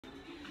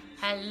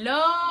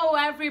Hello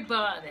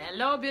everybody,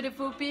 hello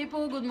beautiful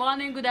people, good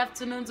morning, good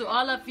afternoon to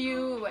all of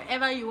you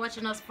wherever you're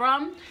watching us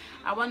from.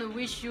 I want to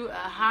wish you a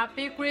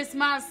happy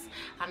Christmas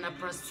and a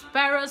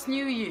prosperous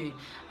new year.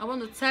 I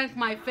want to thank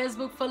my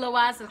Facebook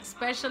followers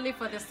especially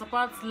for the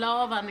support,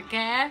 love and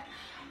care.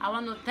 I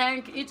want to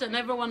thank each and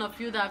every one of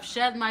you that have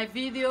shared my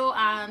video,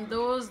 and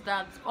those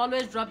that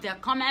always drop their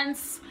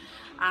comments,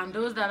 and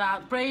those that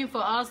are praying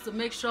for us to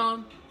make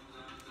sure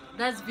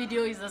this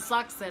video is a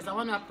success. I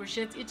want to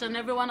appreciate each and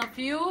every one of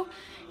you.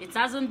 It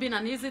hasn't been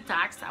an easy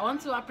task. I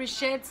want to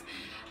appreciate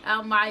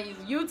my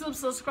YouTube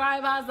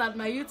subscribers and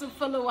my YouTube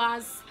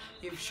followers.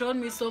 You've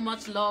shown me so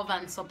much love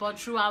and support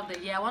throughout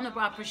the year. I want to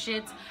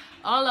appreciate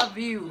all of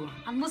you,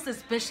 and most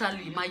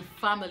especially my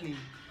family.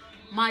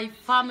 My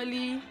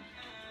family,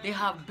 they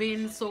have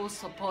been so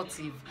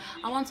supportive.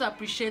 I want to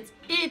appreciate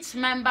each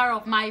member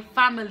of my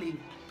family,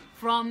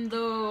 from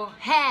the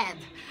head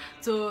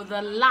to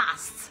the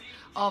last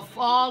of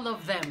all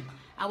of them.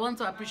 I want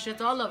to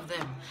appreciate all of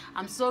them.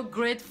 I'm so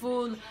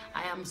grateful.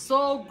 I am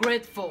so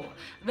grateful.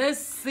 This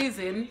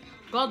season,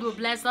 God will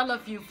bless all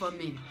of you for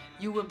me.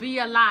 You will be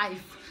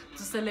alive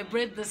to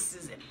celebrate this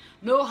season.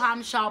 No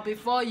harm shall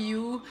befall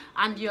you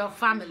and your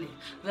family.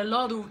 The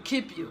Lord will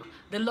keep you.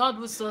 The Lord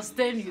will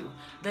sustain you.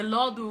 The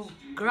Lord will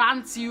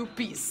grant you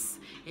peace.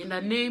 In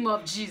the name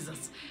of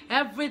Jesus,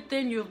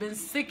 everything you've been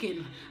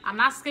seeking and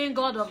asking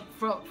God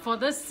for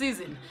this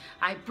season,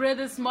 I pray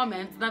this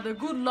moment that the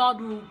good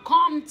Lord will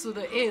come to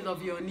the aid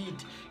of your need.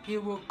 He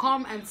will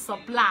come and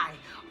supply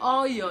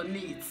all your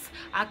needs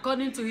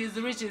according to his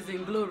riches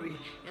in glory,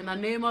 in the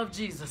name of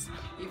Jesus.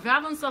 If you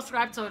haven't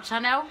subscribed to our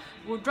channel,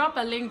 we'll drop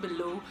a link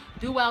below.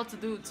 Do well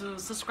to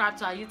subscribe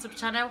to our YouTube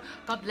channel.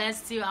 God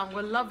bless you, and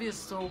we love you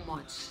so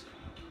much.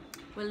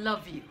 We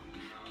love you.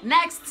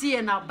 Next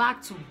year now,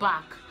 back to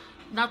back.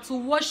 Now to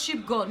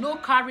worship God, no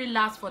carry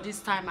last for this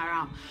time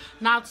around.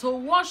 Now to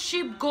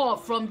worship God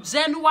from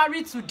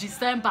January to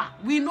December.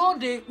 We know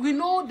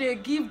they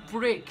give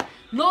break,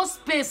 no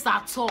space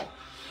at all.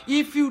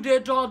 If you dey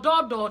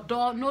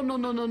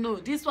no.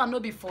 This one no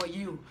be for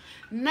you.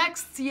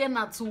 Next year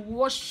now to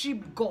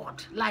worship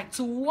God, like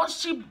to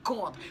worship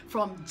God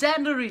from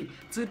January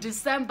to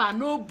December,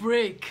 no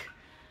break.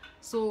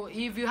 So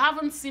if you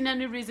haven't seen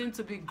any reason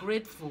to be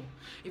grateful,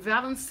 if you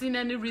haven't seen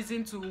any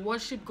reason to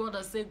worship God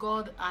and say,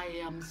 God, I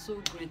am so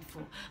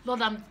grateful.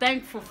 Lord, I'm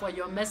thankful for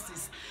your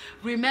mercies.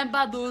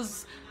 Remember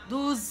those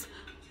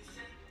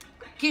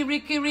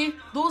kiri,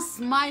 those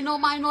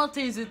minor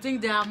things you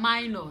think they are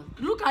minor.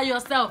 Look at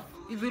yourself.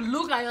 If you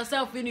look at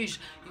yourself finish,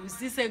 you will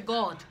still say,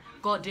 God,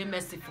 dey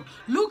merciful.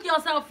 Look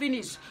yourself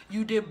finish.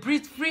 You dey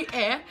breathe free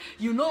air.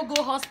 You no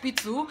go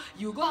hospital.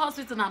 You go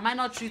hospital and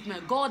minor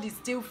treatment. God is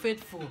still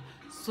faithful.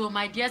 So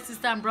my dear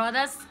sisters and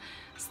brothers,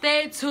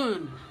 stay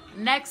tuned.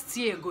 Next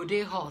year go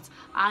dey hot.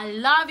 I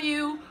love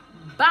you.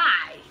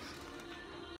 Bye.